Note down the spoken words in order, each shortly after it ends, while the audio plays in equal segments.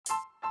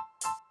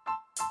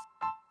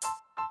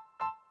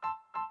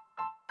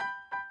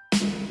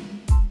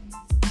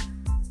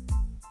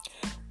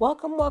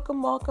Welcome,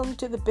 welcome, welcome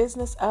to the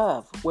Business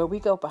of, where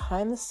we go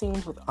behind the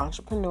scenes with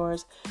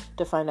entrepreneurs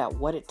to find out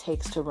what it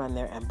takes to run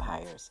their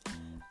empires.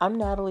 I'm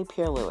Natalie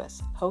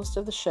Pierre-Lewis, host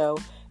of the show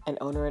and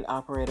owner and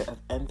operator of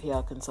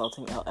NPL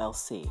Consulting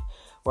LLC,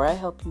 where I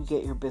help you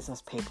get your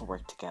business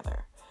paperwork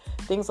together.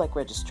 Things like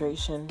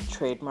registration,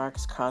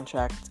 trademarks,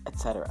 contracts,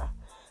 etc.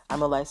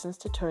 I'm a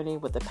licensed attorney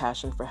with a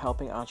passion for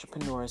helping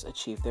entrepreneurs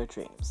achieve their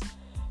dreams.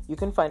 You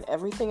can find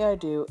everything I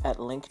do at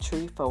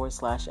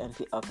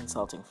linktree/NPL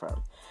Consulting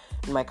Firm.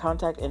 And my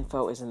contact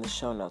info is in the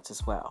show notes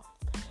as well.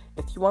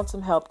 If you want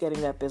some help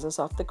getting that business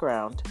off the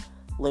ground,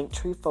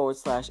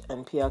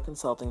 linktree/NPL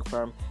Consulting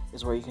Firm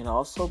is where you can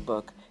also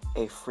book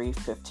a free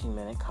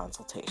 15-minute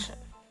consultation.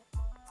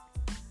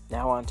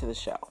 Now on to the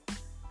show.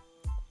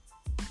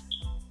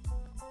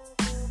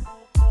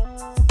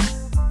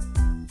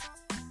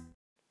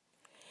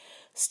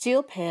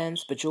 Steel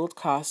pans, bejeweled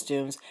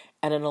costumes,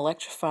 and an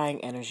electrifying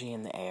energy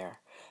in the air.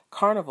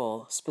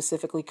 Carnival,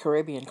 specifically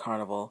Caribbean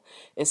Carnival,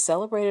 is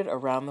celebrated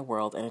around the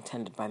world and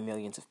attended by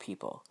millions of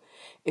people.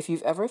 If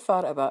you've ever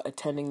thought about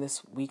attending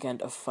this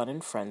weekend of fun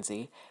and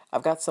frenzy,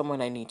 I've got someone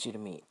I need you to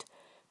meet.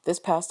 This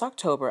past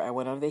October, I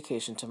went on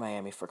vacation to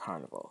Miami for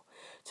Carnival.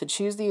 To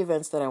choose the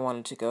events that I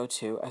wanted to go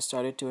to, I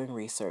started doing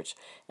research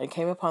and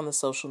came upon the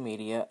social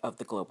media of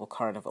the Global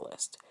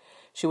Carnivalist.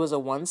 She was a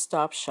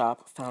one-stop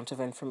shop fount of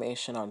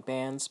information on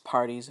bands,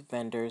 parties,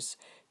 vendors,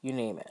 you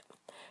name it.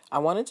 I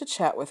wanted to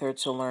chat with her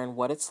to learn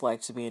what it's like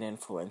to be an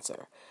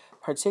influencer,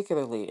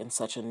 particularly in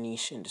such a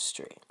niche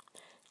industry.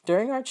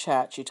 During our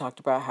chat, she talked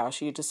about how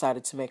she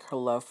decided to make her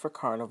love for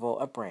Carnival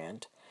a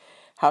brand,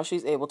 how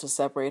she's able to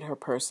separate her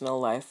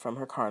personal life from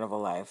her Carnival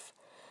life,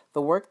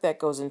 the work that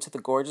goes into the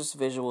gorgeous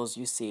visuals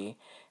you see,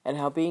 and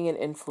how being an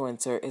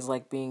influencer is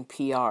like being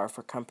PR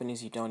for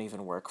companies you don't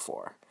even work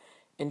for.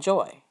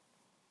 Enjoy!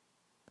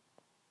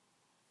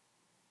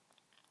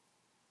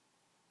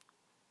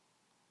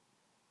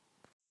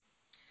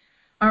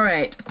 All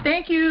right.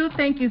 Thank you,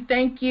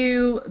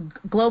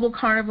 Global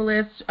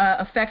Carnivalist,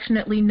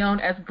 affectionately known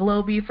as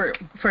Globy,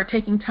 for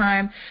taking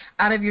time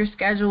out of your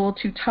schedule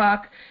to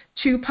talk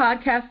to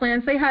Podcast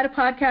Land. Say hi to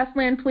Podcast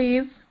Land,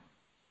 please.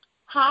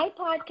 Hi,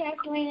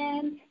 Podcast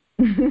Land.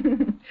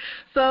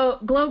 So,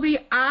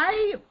 Globy,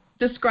 I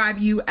describe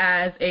you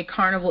as a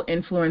Carnival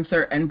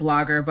influencer and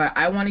blogger, but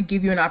I want to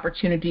give you an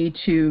opportunity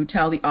to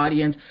tell the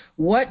audience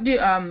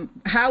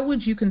how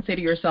would you consider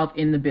yourself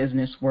in the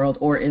business world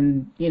or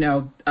in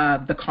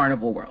the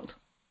Carnival world?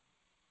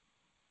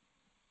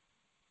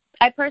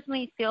 I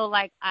personally feel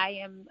like I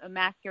am a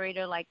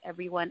masquerader like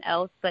everyone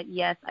else, but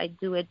yes, I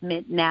do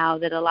admit now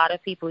that a lot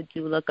of people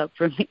do look up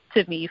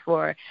to me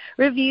for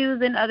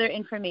reviews and other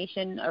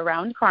information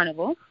around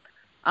Carnival.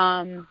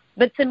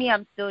 But to me,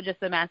 I'm still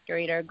just a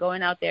masquerader,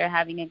 going out there,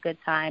 having a good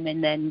time,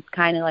 and then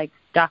kind of like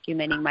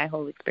documenting my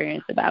whole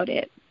experience about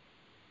it.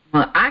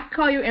 Well, I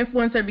call you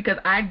influencer because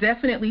I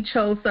definitely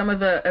chose some of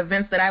the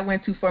events that I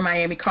went to for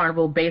Miami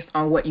Carnival based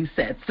on what you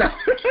said. So.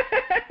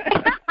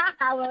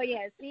 Well,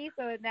 yeah, see,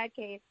 so in that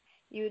case,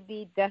 you would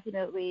be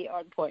definitely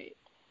on point.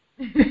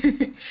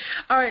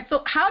 All right,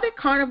 so how did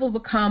Carnival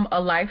become a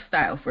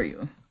lifestyle for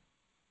you?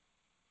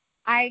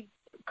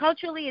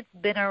 Culturally, it's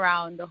been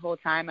around the whole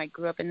time. I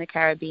grew up in the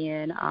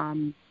Caribbean,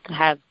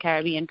 have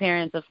Caribbean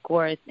parents, of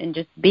course, and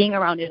just being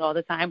around it all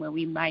the time. When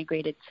we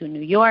migrated to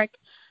New York,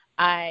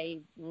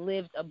 I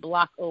lived a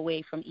block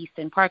away from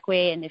Easton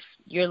Parkway, and if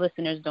your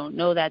listeners don't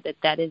know that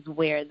is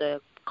where the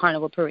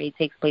Carnival Parade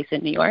takes place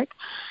in New York.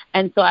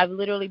 And so I've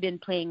literally been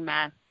playing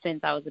mass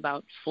since I was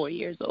about 4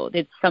 years old.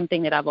 It's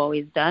something that I've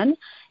always done.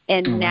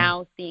 And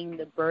now seeing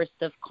the burst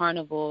of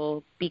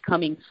Carnival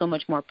becoming so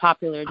much more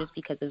popular just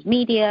because of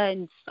media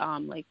and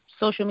like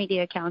social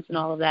media accounts and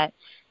all of that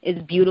is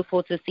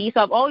beautiful to see. So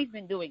I've always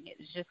been doing it.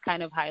 It's just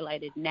kind of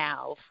highlighted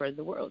now for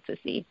the world to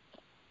see.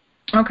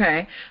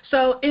 Okay.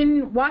 So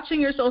in watching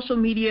your social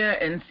media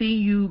and see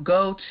you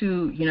go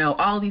to,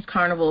 all these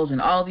carnivals and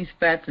all these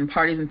fetes and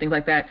parties and things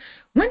like that,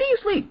 when do you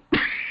sleep?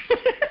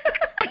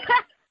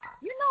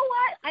 You know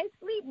what? I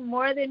sleep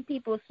more than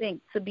people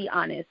think, to be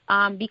honest.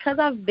 Because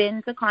I've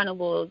been to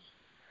carnivals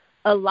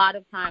a lot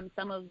of times,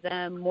 some of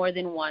them more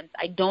than once.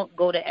 I don't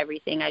go to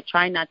everything. I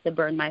try not to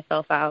burn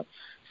myself out.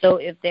 So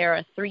if there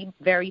are 3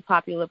 very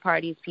popular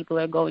parties people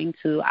are going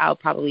to, I'll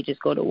probably just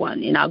go to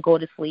one, and I'll go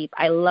to sleep.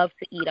 I love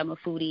to eat. I'm a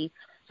foodie.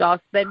 So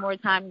I'll spend more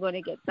time going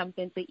to get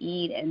something to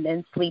eat and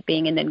then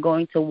sleeping and then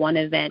going to one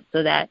event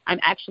so that I'm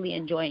actually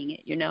enjoying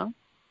it,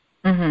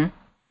 Mm-hmm.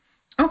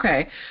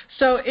 Okay.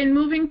 So in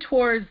moving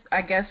towards,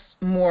 I guess,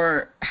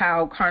 more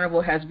how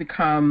Carnival has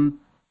become,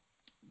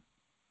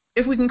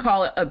 if we can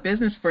call it a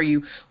business for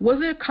you,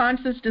 was it a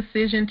conscious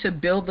decision to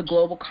build the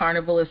Global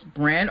Carnivalist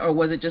brand, or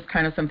was it just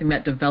kind of something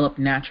that developed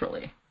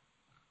naturally?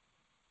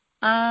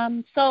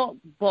 So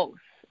both,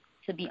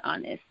 to be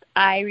honest.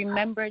 I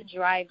remember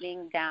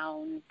driving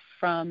down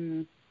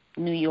from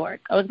New York.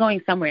 I was going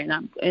somewhere, and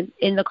I'm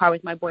in the car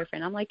with my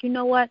boyfriend. I'm like, you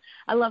know what?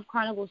 I love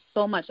Carnival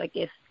so much. Like,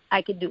 if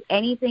I could do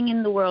anything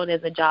in the world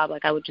as a job,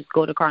 like, I would just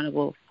go to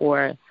Carnival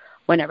for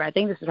whenever. I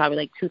think this was probably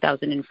like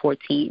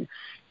 2014.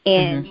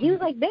 And he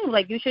was like, babe,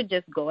 like, you should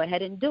just go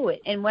ahead and do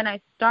it. And when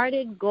I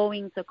started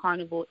going to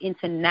Carnival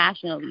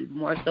internationally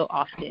more so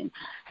often,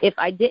 if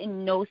I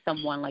didn't know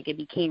someone, like, it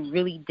became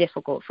really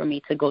difficult for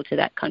me to go to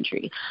that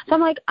country. So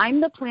I'm like,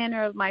 I'm the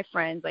planner of my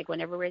friends, like,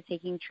 whenever we're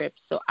taking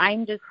trips. So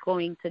I'm just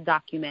going to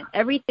document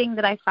everything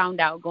that I found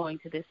out going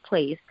to this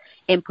place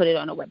and put it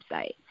on a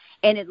website.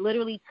 And it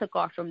literally took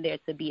off from there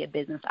to be a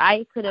business.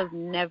 I could have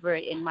never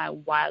in my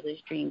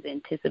wildest dreams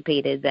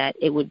anticipated that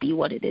it would be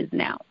what it is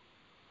now.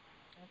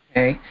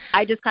 Okay.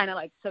 I just kind of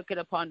like took it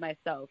upon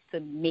myself to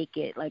make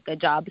it like a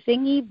job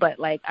thingy, but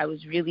like I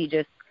was really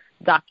just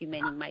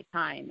documenting my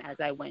time as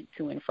I went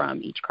to and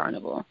from each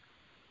carnival.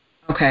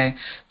 Okay.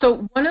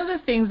 So one of the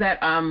things that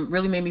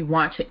really made me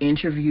want to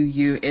interview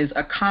you is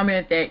a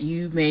comment that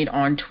you made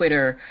on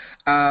Twitter,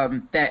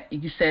 that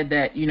you said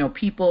that, you know,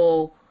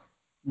 people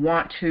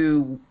want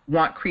to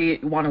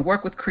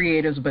work with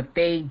creators, but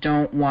they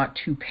don't want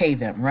to pay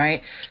them,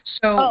 right?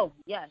 So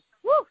yes.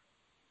 Woo.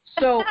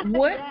 So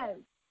what Yes.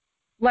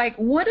 Like,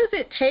 what does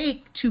it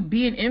take to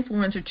be an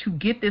influencer, to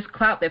get this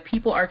clout that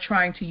people are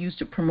trying to use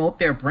to promote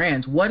their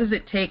brands? What does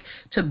it take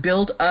to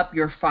build up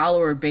your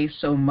follower base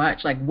so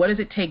much? Like, what does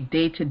it take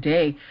day to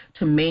day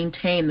to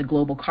maintain the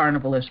Global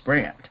Carnivalist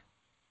brand?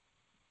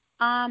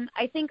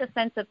 I think a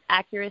sense of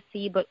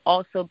accuracy, but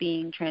also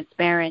being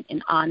transparent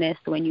and honest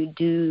when you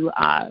do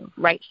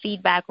write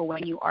feedback or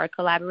when you are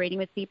collaborating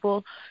with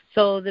people.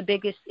 So the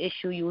biggest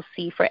issue you'll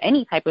see for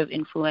any type of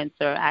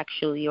influencer,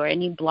 actually, or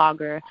any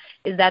blogger,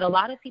 is that a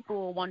lot of people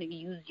will want to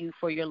use you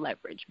for your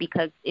leverage.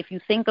 Because if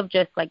you think of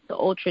just like the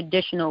old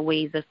traditional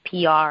ways of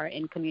PR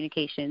and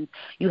communications,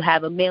 you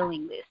have a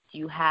mailing list,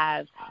 you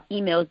have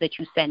emails that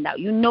you send out,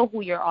 you know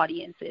who your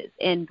audience is.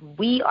 And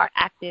we are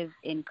active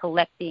in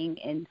collecting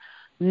and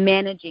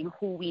managing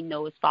who we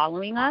know is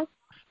following us.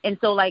 And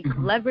so, like,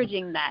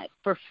 leveraging that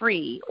for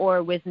free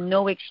or with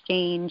no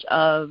exchange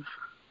of,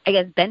 I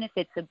guess,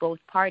 benefit to both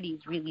parties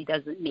really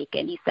doesn't make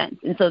any sense.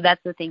 And so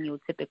that's the thing you'll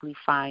typically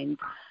find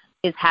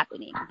is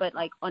happening. But,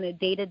 like, on a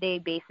day-to-day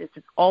basis,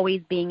 it's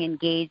always being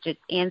engaged. It's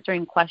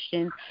answering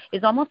questions.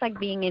 It's almost like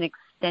being an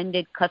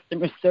extended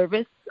customer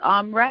service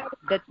rep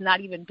that's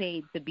not even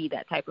paid to be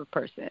that type of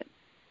person.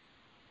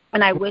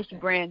 And I wish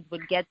brands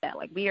would get that.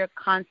 Like, we are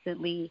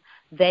constantly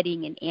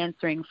vetting and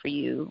answering for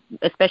you,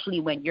 especially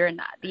when you're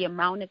not. The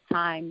amount of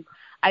times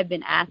I've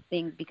been asked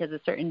things because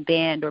a certain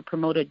band or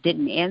promoter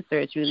didn't answer,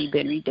 it's really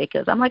been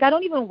ridiculous. I'm like, I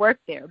don't even work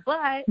there, but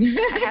I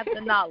have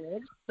the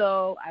knowledge.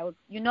 So,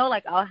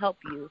 I'll help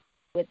you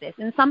with this.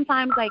 And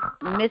sometimes, like,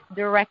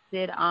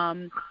 misdirected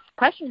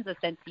questions are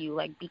sent to you,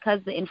 like,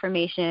 because the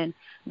information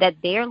that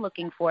they're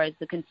looking for as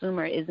the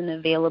consumer isn't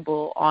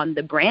available on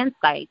the brand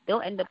site,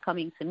 they'll end up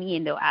coming to me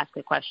and they'll ask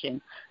a question.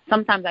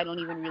 Sometimes I don't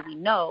even really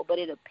know, but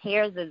it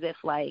appears as if,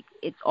 like,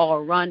 it's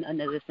all run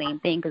under the same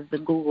thing because the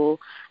Google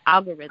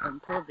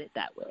algorithm pulls it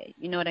that way.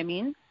 You know what I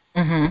mean?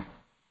 Mm-hmm.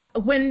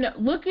 When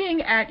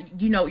looking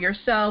at,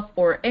 yourself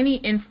or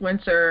any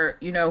influencer,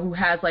 who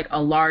has like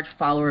a large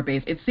follower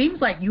base, it seems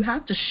like you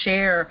have to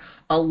share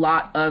a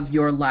lot of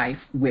your life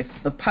with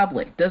the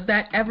public. Does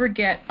that ever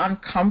get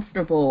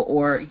uncomfortable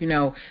or,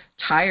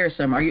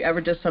 tiresome? Are you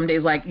ever just some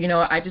days like,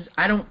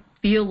 I don't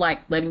feel like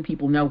letting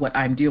people know what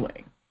I'm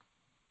doing?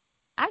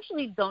 I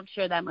actually don't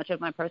share that much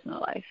of my personal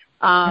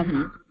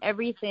life.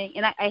 Everything,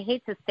 and I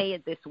hate to say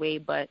it this way,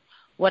 but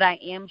what I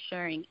am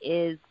sharing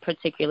is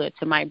particular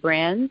to my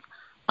brands.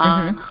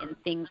 And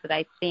things that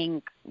I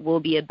think will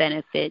be a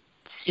benefit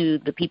to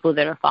the people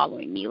that are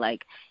following me.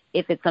 Like,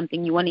 if it's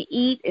something you want to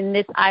eat in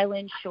this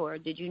island, sure.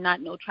 Did you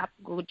not know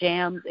tropical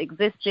jams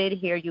existed?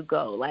 Here you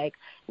go. Like,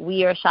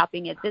 we are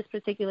shopping at this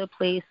particular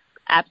place,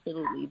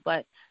 absolutely.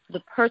 But the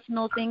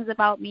personal things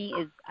about me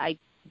is I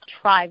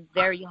try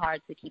very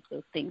hard to keep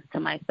those things to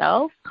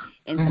myself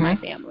and to my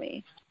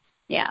family.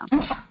 Yeah.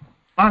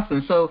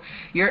 Awesome. So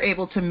you're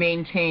able to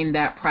maintain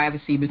that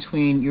privacy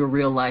between your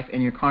real life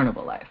and your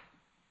carnival life.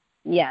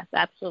 Yes,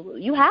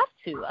 absolutely. You have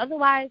to.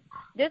 Otherwise,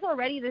 there's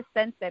already this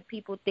sense that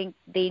people think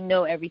they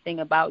know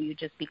everything about you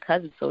just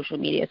because of social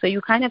media. So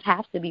you kind of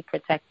have to be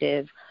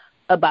protective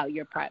about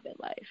your private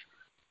life.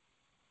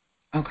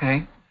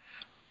 Okay.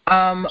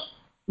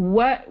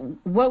 What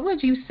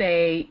would you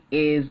say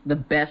is the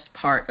best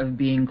part of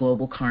being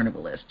Global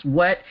Carnivalist?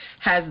 What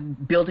has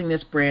building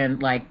this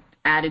brand like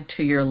added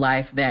to your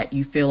life that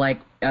you feel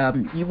like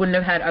you wouldn't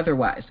have had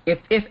otherwise,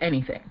 if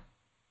anything?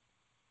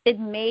 It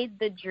made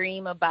the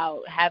dream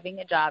about having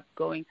a job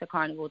going to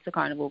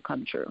carnival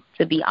come true,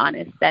 to be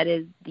honest. That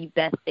is the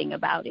best thing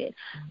about it.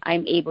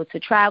 I'm able to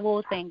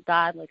travel, thank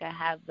God. Like, I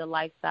have the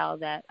lifestyle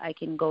that I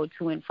can go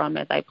to and from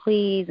as I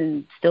please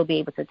and still be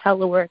able to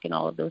telework and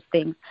all of those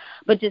things.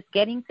 But just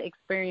getting to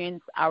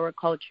experience our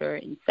culture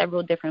in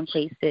several different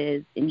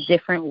places in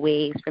different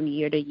ways from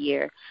year to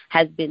year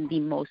has been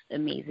the most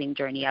amazing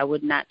journey. I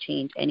would not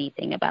change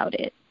anything about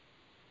it.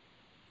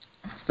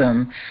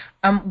 Awesome.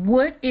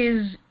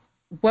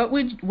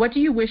 What do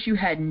you wish you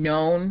had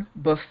known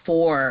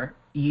before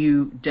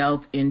you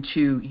delved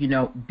into,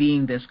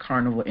 being this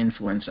carnival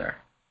influencer?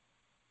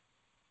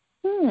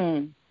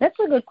 That's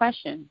a good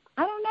question.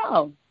 I don't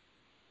know.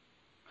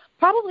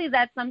 Probably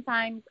that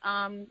sometimes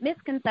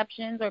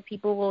misconceptions, or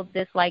people will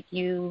dislike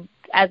you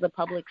as a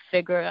public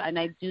figure, and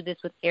I do this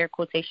with air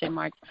quotation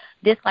marks,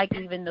 dislike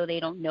you even though they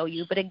don't know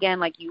you. But again,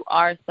 like, you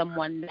are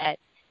someone that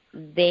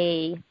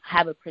they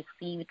have a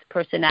perceived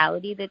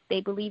personality that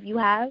they believe you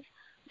have.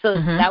 So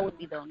that would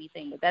be the only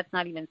thing. But that's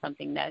not even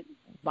something that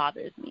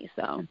bothers me.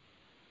 So.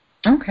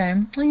 Okay.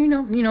 Well, you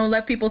know,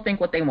 let people think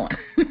what they want.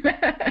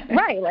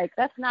 Right. Like,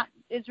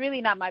 it's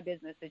really not my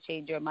business to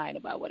change your mind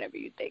about whatever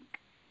you think.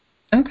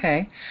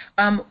 Okay.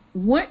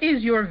 What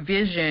is your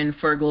vision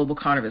for Global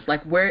Carnivus?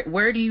 Like,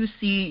 where do you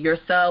see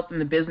yourself in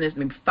the business,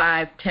 maybe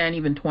 5, 10,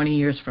 even 20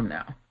 years from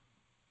now?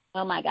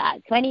 Oh, my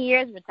God. 20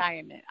 years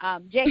retirement.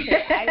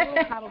 JK, I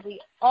will probably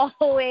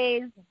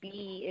always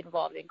be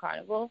involved in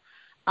Carnival.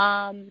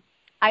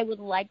 I would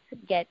like to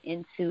get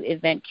into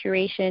event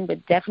curation,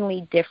 but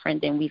definitely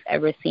different than we've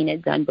ever seen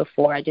it done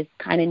before. I just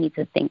kind of need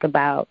to think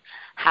about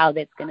how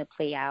that's going to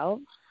play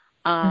out.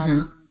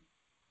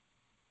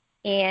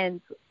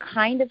 And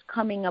kind of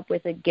coming up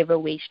with a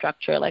giveaway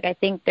structure. Like, I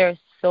think there's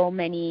so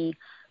many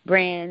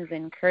brands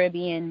and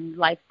Caribbean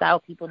lifestyle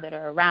people that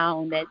are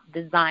around that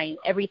design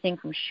everything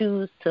from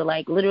shoes to,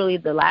 like, literally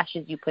the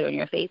lashes you put on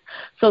your face.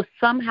 So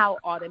somehow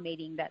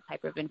automating that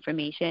type of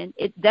information,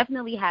 it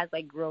definitely has,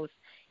 like, growth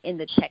in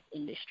the tech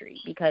industry,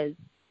 because,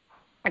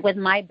 like, with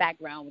my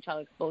background, which I'll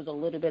expose a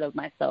little bit of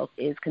myself,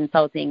 is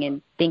consulting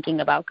and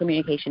thinking about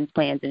communications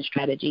plans and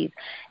strategies.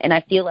 And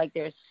I feel like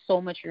there's so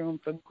much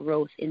room for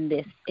growth in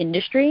this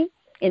industry.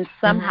 And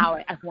somehow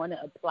I want to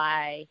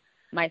apply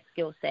my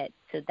skill set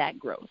to that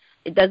growth.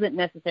 It doesn't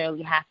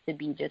necessarily have to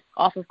be just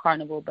off of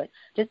Carnival, but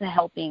just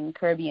helping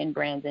Caribbean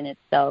brands in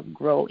itself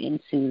grow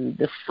into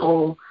the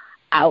full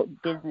out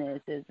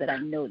businesses that I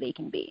know they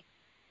can be.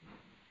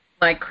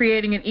 Like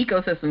creating an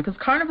ecosystem, because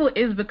Carnival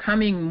is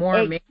becoming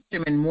more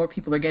mainstream and more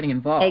people are getting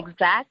involved.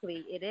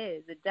 Exactly, it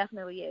is. It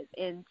definitely is.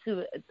 And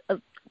to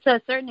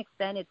a certain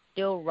extent, it's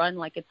still run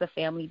like it's a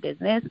family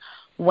business,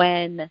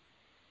 when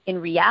in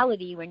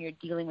reality, when you're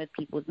dealing with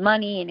people's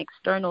money and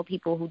external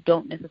people who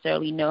don't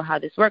necessarily know how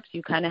this works,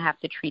 you kind of have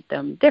to treat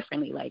them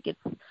differently. Like,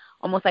 it's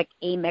almost like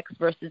Amex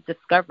versus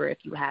Discover. If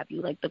you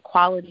like, the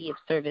quality of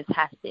service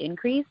has to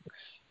increase.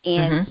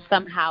 And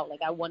somehow,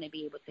 like, I want to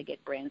be able to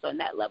get brands on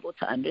that level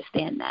to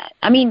understand that.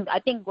 I mean, I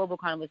think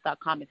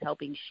globalcarnivus.com is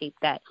helping shape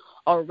that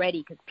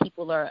already, because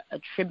people are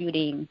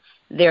attributing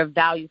their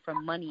value for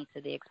money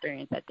to the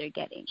experience that they're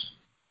getting.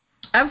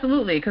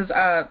 Absolutely, because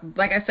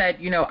like I said,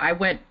 I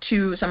went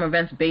to some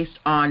events based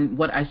on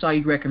what I saw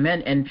you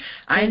recommend, and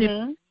I ended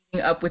up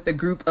meeting up with a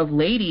group of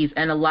ladies,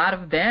 and a lot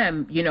of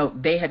them,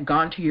 they had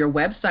gone to your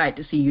website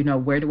to see,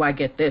 where do I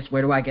get this,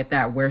 where do I get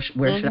that, where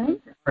should I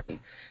get.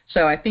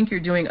 So I think you're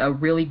doing a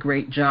really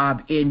great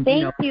job in.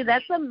 Thank you.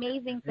 That's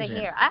amazing to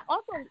hear. I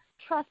also,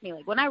 trust me,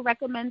 like, when I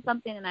recommend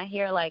something and I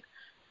hear, like,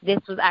 this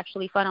was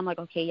actually fun, I'm like,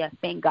 okay, yes,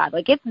 thank God.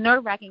 Like, it's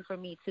nerve-wracking for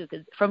me, too,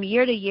 because from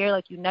year to year,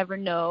 like, you never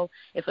know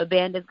if a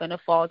band is going to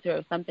falter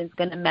or something's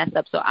going to mess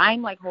up. So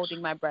I'm, like,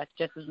 holding my breath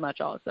just as much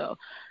also.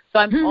 So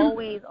I'm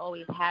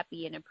always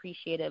happy and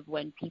appreciative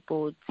when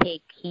people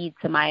take heed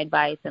to my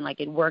advice and, like,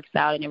 it works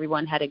out and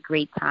everyone had a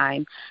great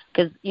time.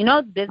 Because,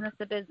 business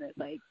to business.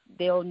 Like,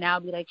 they'll now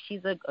be like,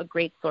 she's a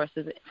great source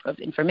of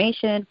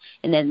information,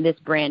 and then this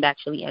brand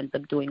actually ends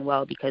up doing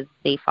well because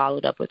they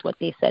followed up with what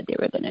they said they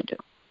were going to do.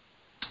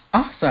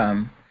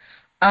 Awesome.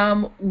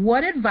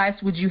 What advice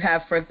would you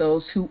have for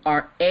those who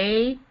are,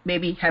 A,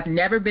 maybe have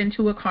never been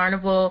to a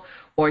carnival,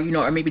 or,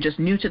 or maybe just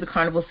new to the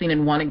carnival scene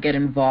and want to get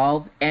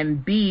involved,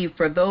 and B,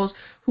 for those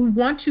who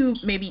want to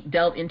maybe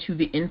delve into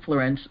the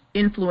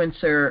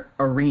influencer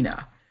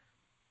arena?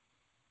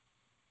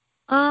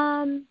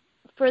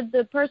 For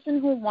the person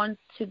who wants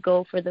to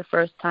go for the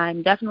first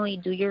time, definitely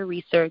do your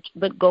research,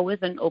 but go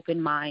with an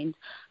open mind.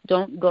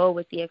 Don't go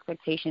with the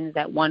expectations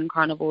that one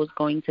carnival is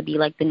going to be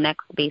like the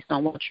next based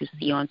on what you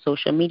see on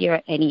social media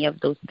or any of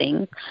those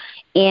things.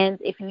 And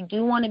if you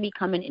do want to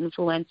become an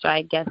influencer,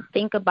 I guess,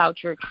 think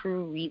about your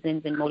true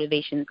reasons and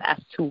motivations as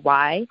to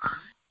why.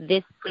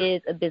 This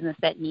is a business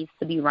that needs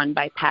to be run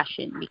by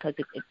passion, because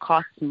it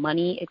costs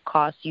money. It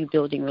costs you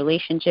building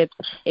relationships.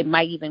 It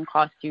might even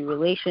cost you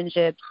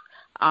relationships.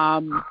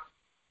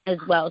 As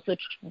well. So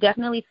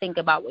definitely think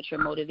about what your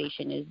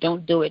motivation is.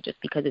 Don't do it just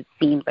because it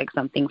seems like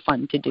something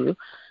fun to do.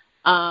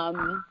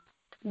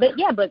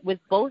 But with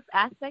both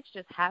aspects,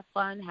 just have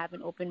fun, have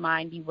an open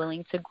mind, be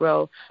willing to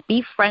grow,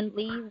 be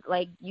friendly.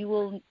 Like, you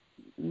will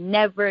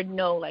never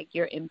know, like,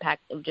 your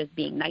impact of just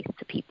being nice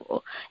to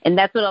people. And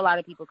that's what a lot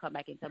of people come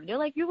back and tell me. They're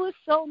like, you were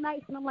so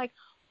nice. And I'm like,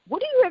 what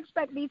do you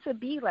expect me to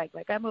be like?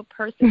 Like, I'm a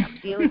person. I'm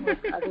dealing with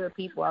other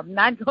people. I'm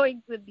not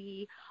going to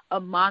be a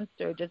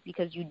monster just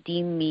because you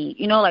deem me,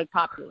 like,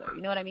 popular.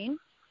 You know what I mean?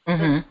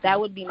 So that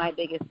would be my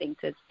biggest thing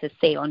to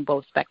say on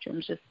both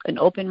spectrums. Just an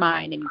open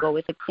mind and go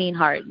with a clean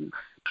heart and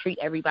treat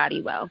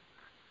everybody well.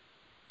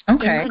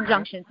 Okay. In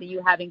conjunction to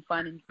you having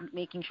fun and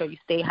making sure you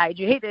stay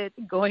hydrated,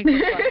 going from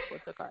carnival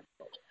to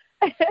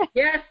carnival.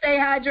 Yes, stay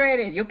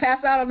hydrated. You'll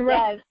pass out on the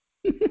road.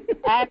 Yes,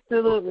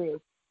 absolutely.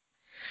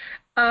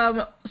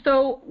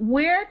 So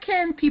where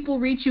can people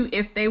reach you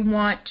if they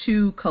want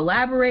to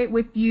collaborate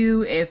with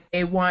you, if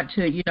they want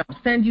to,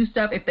 send you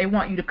stuff, if they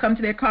want you to come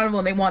to their carnival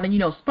and they want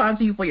to,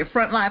 sponsor you for your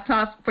frontline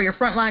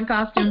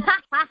costume?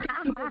 Where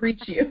can people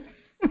reach you?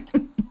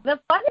 The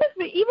funnest,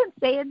 even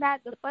saying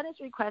that, the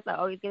funnest request I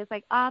always get is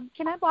like,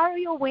 can I borrow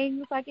your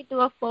wings so I could do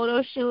a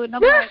photo shoot? And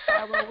I'm like,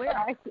 well, where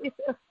are you?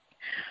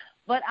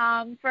 But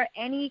for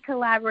any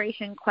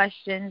collaboration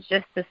questions,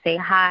 just to say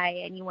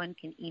hi, anyone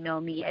can email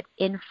me at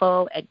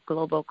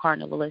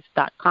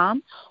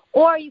info@globalcarnivalist.com,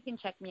 or you can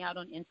check me out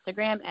on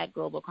Instagram at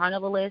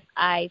globalcarnivalist.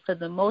 I, for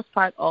the most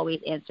part,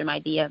 always answer my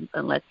DMs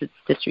unless it's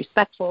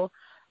disrespectful.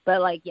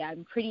 But,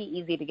 I'm pretty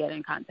easy to get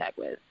in contact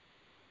with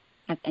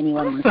if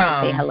anyone wants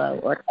to say hello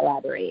or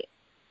collaborate.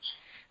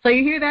 So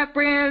you hear that,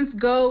 brands?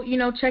 Go,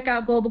 check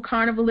out Global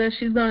Carnivalist.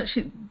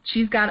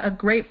 She's got a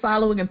great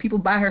following and people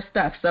buy her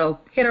stuff. So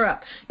hit her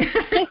up.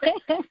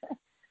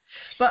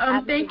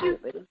 But thank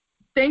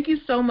you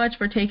so much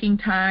for taking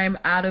time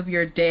out of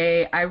your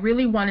day. I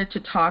really wanted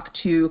to talk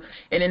to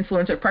an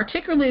influencer,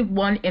 particularly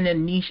one in a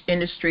niche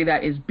industry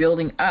that is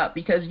building up,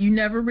 because you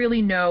never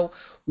really know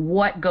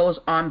what goes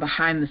on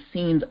behind the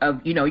scenes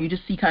of, you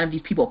just see kind of these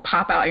people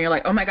pop out and you're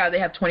like, oh my God, they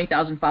have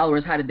 20,000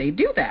 followers. How did they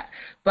do that?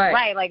 But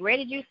right, where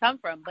did you come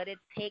from? But it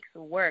takes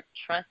work,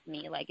 trust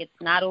me. It's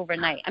not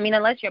overnight. I mean,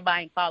 unless you're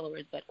buying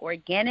followers, but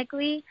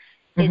organically,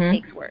 it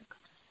takes work.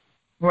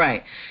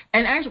 Right.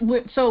 And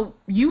actually, so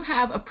you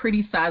have a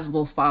pretty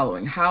sizable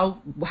following.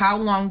 How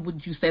long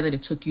would you say that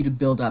it took you to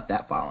build up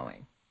that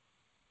following?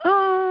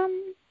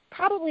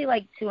 Probably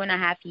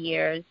 2.5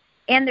 years.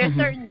 And there's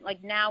certain,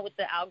 now with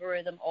the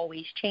algorithm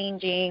always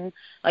changing,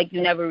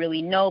 you never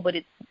really know, but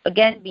it's,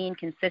 again, being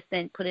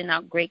consistent, putting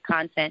out great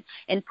content,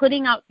 and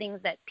putting out things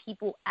that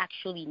people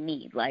actually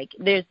need.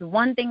 There's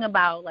one thing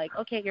about,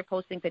 okay, you're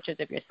posting pictures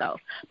of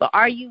yourself, but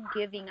are you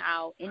giving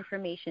out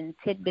information,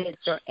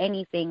 tidbits, or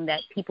anything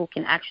that people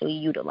can actually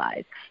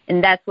utilize?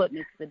 And that's what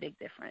makes the big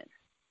difference.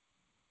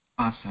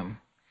 Awesome.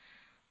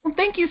 Well,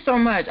 thank you so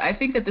much. I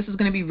think that this is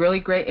going to be really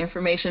great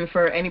information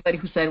for anybody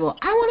who said, well,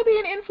 I want to be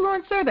an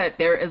influencer, that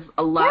there is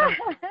a lot of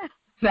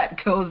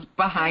that goes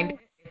behind it.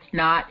 It's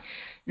not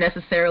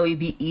necessarily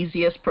the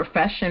easiest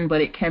profession, but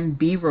it can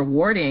be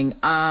rewarding.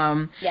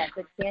 Yes,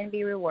 it can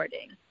be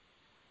rewarding.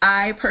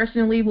 I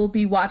personally will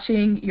be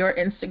watching your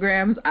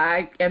Instagrams.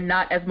 I am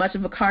not as much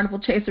of a carnival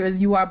chaser as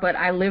you are, but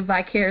I live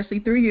vicariously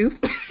through you.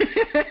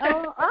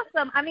 Oh,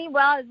 awesome. I mean,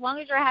 well, as long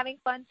as you're having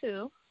fun,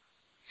 too.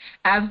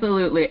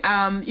 Absolutely.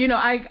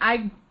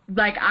 I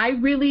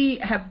really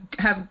have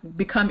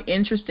become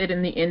interested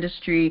in the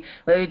industry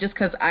just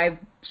because I've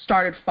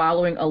started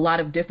following a lot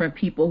of different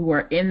people who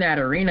are in that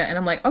arena, and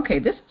I'm like, okay,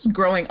 this is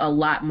growing a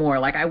lot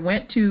more. I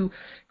went to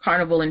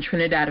Carnival in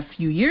Trinidad a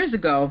few years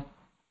ago,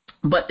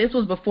 but this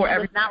was before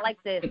everybody. It was not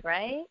like this,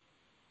 right?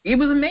 It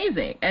was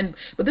amazing,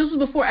 but this was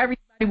before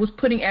everybody was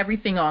putting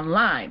everything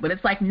online. But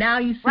it's now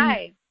you see.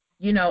 Right.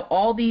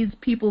 All these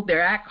people,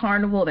 they're at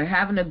Carnival, they're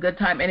having a good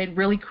time, and it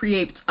really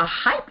creates a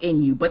hype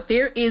in you. But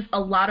there is a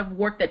lot of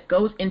work that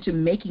goes into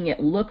making it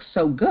look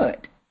so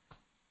good.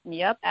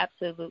 Yep,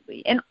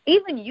 absolutely. And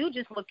even you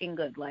just looking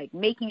good,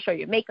 making sure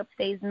your makeup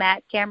stays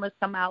matte, cameras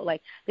come out,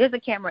 there's a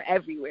camera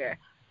everywhere.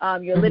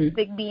 Your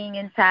lipstick being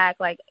intact,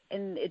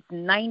 and it's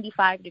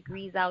 95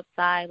 degrees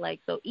outside,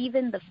 so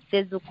even the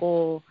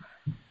physical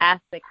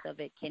aspects of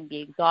it can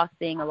be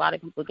exhausting. A lot of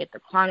people get the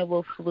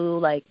carnival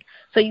flu,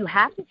 so you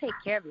have to take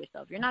care of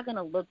yourself. You're not going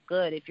to look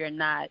good if you're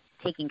not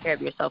taking care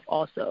of yourself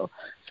also.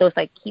 So it's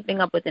keeping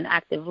up with an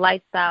active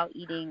lifestyle,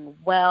 eating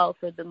well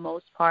for the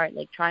most part,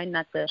 trying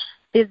not to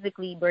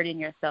physically burden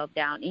yourself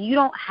down. And you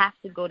don't have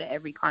to go to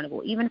every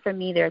carnival. Even for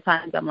me, there are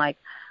times I'm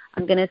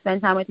I'm going to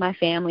spend time with my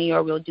family,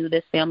 or we'll do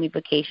this family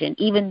vacation,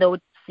 even though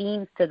it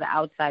seems to the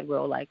outside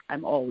world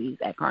I'm always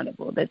at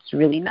Carnival. That's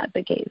really not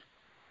the case.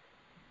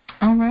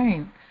 All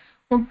right.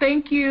 Well,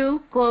 thank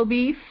you,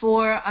 Globee,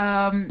 for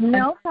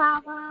no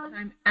problem.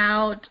 I'm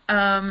out.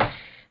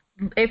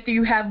 If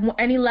you have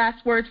any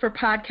last words for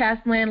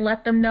Podcast Land,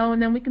 let them know,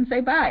 and then we can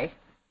say bye.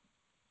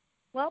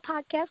 Well,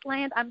 Podcast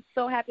Land, I'm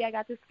so happy I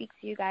got to speak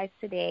to you guys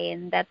today,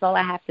 and that's all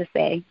I have to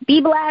say. Be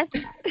blessed.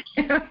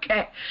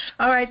 Okay.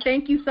 All right.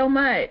 Thank you so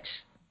much.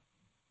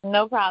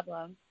 No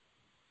problem.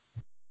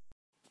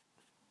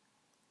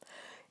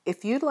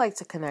 If you'd like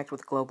to connect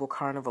with Global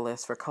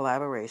Carnivalist for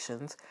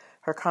collaborations,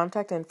 her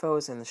contact info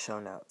is in the show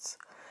notes.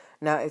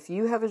 Now, if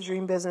you have a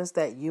dream business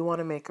that you want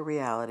to make a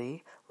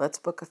reality, let's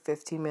book a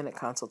 15-minute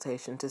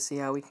consultation to see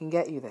how we can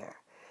get you there.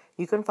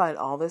 You can find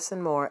all this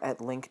and more at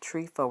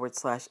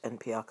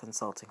linktree/NPL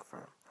Consulting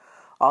Firm.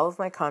 All of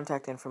my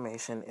contact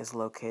information is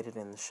located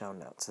in the show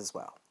notes as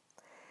well.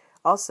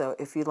 Also,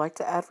 if you'd like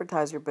to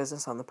advertise your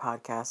business on the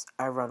podcast,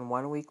 I run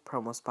 1-week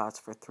promo spots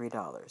for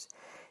 $3.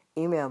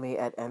 Email me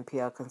at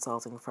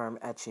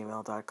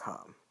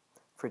nplconsultingfirm@gmail.com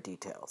for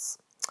details.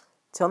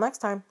 Till next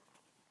time.